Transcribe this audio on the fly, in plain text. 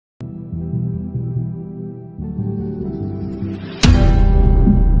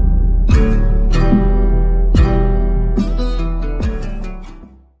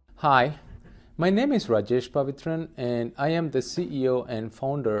Hi, my name is Rajesh Pavitran and I am the CEO and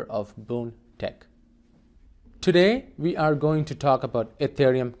founder of Boon Tech. Today we are going to talk about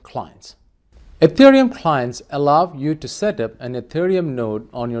Ethereum clients. Ethereum clients allow you to set up an Ethereum node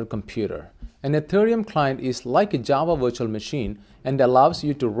on your computer. An Ethereum client is like a Java virtual machine and allows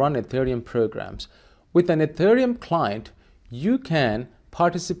you to run Ethereum programs. With an Ethereum client, you can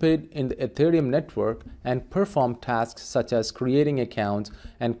participate in the Ethereum network and perform tasks such as creating accounts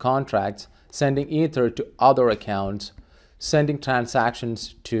and contracts, sending Ether to other accounts, sending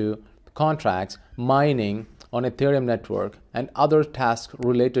transactions to contracts, mining on Ethereum network, and other tasks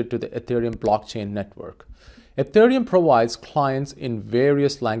related to the Ethereum blockchain network. Ethereum provides clients in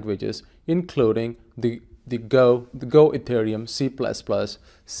various languages, including the go-ethereum, C++,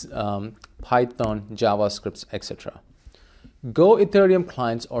 Python, JavaScript, etc. Go-ethereum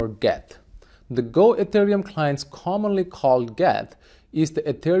clients or Geth. The Go-ethereum clients, commonly called Geth, is the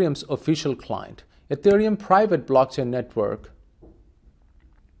Ethereum's official client. Ethereum private blockchain network.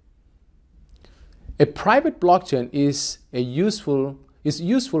 A private blockchain is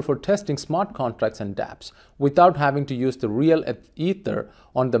useful for testing smart contracts and dApps without having to use the real Ether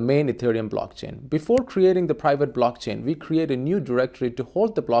on the main Ethereum blockchain. Before creating the private blockchain, we create a new directory to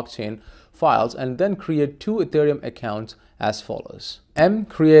hold the blockchain files and then create two Ethereum accounts as follows.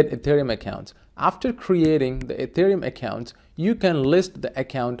 Create Ethereum accounts. After creating the Ethereum accounts, you can list the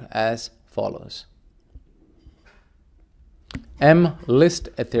account as follows. List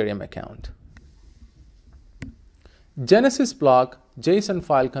Ethereum account. Genesis block JSON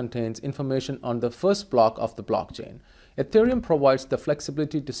file contains information on the first block of the blockchain. Ethereum provides the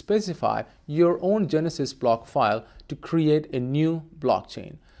flexibility to specify your own Genesis block file to create a new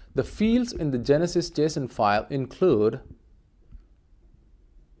blockchain. The fields in the Genesis JSON file include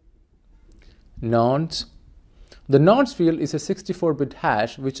nonce. The nonce field is a 64-bit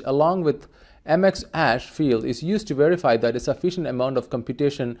hash which, along with MX hash field, is used to verify that a sufficient amount of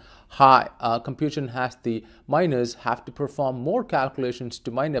computation has the miners have to perform more calculations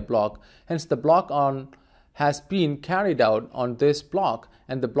to mine a block. Hence, the block has been carried out on this block,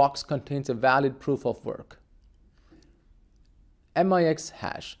 and the blocks contains a valid proof of work. MIX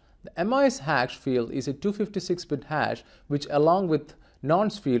hash. The MIX hash field is a 256-bit hash which, along with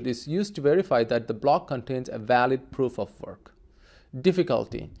nonce field, is used to verify that the block contains a valid proof of work.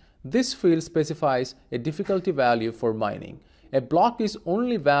 Difficulty. This field specifies a difficulty value for mining. A block is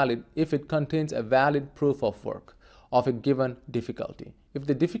only valid if it contains a valid proof of work of a given difficulty. If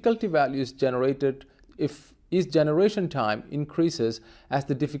the difficulty value is generated, generation time increases as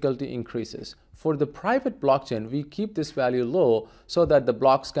the difficulty increases. For the private blockchain, we keep this value low so that the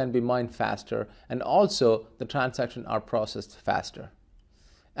blocks can be mined faster and also the transactions are processed faster.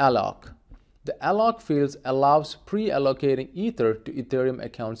 Alloc. The alloc fields allows pre-allocating Ether to Ethereum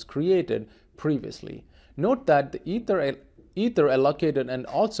accounts created previously. Note that the Ether allocated and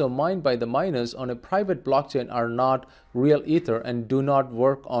also mined by the miners on a private blockchain are not real Ether and do not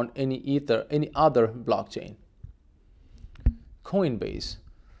work on any other blockchain. Coinbase.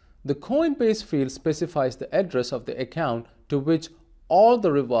 The Coinbase field specifies the address of the account to which all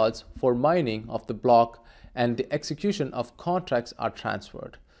the rewards for mining of the block and the execution of contracts are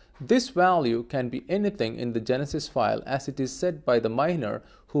transferred. This value can be anything in the Genesis file as it is set by the miner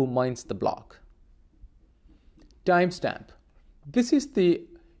who mines the block. Timestamp. This is the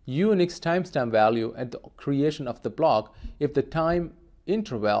Unix timestamp value at the creation of the block. If the time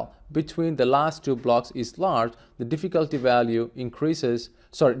interval between the last two blocks is large, the difficulty value decreases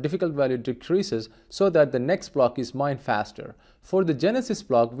so that the next block is mined faster. For the Genesis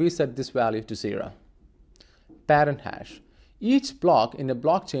block, we set this value to 0. Parent hash. Each block in a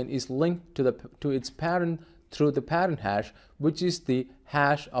blockchain is linked to its parent through the parent hash, which is the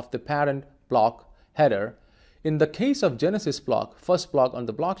hash of the parent block header. In the case of Genesis block, first block on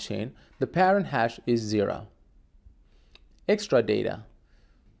the blockchain, the parent hash is 0. Extra data.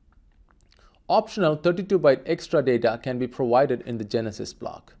 Optional 32-byte extra data can be provided in the Genesis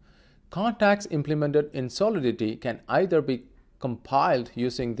block. Contacts implemented in Solidity can either be compiled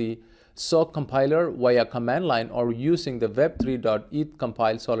using the SOAK compiler via command line or using the web3.eth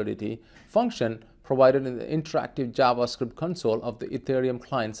compile Solidity function provided in the interactive JavaScript console of the Ethereum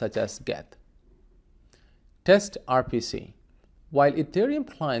client such as Geth. Test RPC. While Ethereum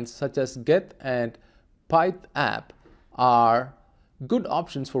clients such as Geth and PythApp are good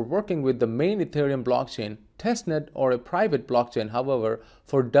options for working with the main Ethereum blockchain, testnet or a private blockchain, however,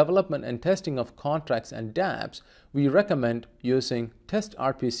 for development and testing of contracts and dApps, we recommend using Test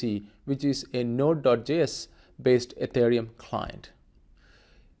RPC, which is a Node.js based Ethereum client.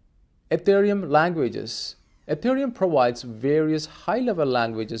 Ethereum languages. Ethereum provides various high-level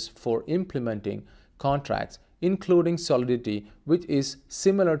languages for implementing contracts, including Solidity, which is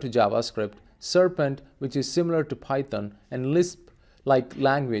similar to JavaScript, Serpent, which is similar to Python, and Lisp-like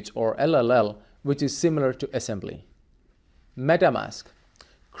language or LLL, which is similar to assembly. MetaMask.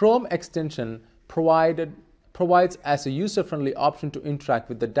 Chrome extension provides as a user-friendly option to interact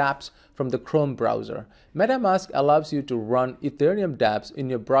with the dApps from the Chrome browser. MetaMask allows you to run Ethereum dApps in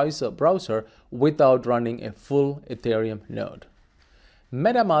your browser without running a full Ethereum node.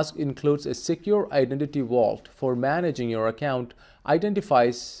 MetaMask includes a secure identity vault for managing your account.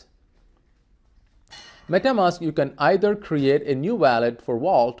 MetaMask, you can either create a new wallet for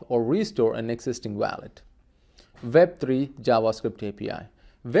Vault or restore an existing wallet. Web3 JavaScript API.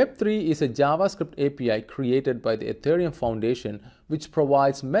 Web3 is a JavaScript API created by the Ethereum Foundation, which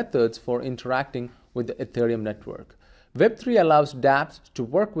provides methods for interacting with the Ethereum network. Web3 allows dApps to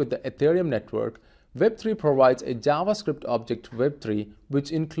work with the Ethereum network. Web3 provides a JavaScript object Web3, which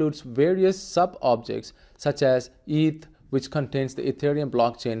includes various sub-objects such as ETH, which contains the Ethereum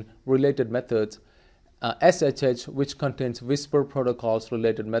blockchain related methods, SHH, which contains Whisper protocols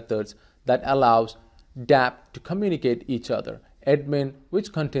related methods that allows dApp to communicate each other, admin,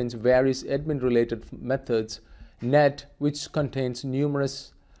 which contains various admin related methods, net, which contains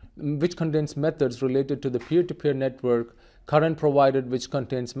methods related to the peer-to-peer network, current provider, which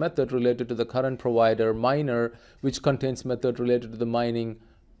contains method related to the current provider, miner, which contains method related to the mining,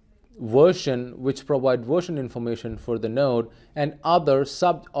 version, which provide version information for the node, and other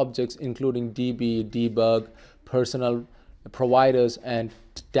sub-objects including DB, debug, personal providers, and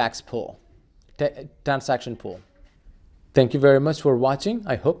transaction pool. Thank you very much for watching.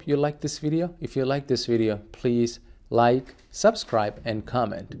 I hope you like this video. If you like this video, please like, subscribe, and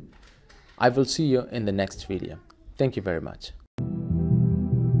comment. I will see you in the next video. Thank you very much.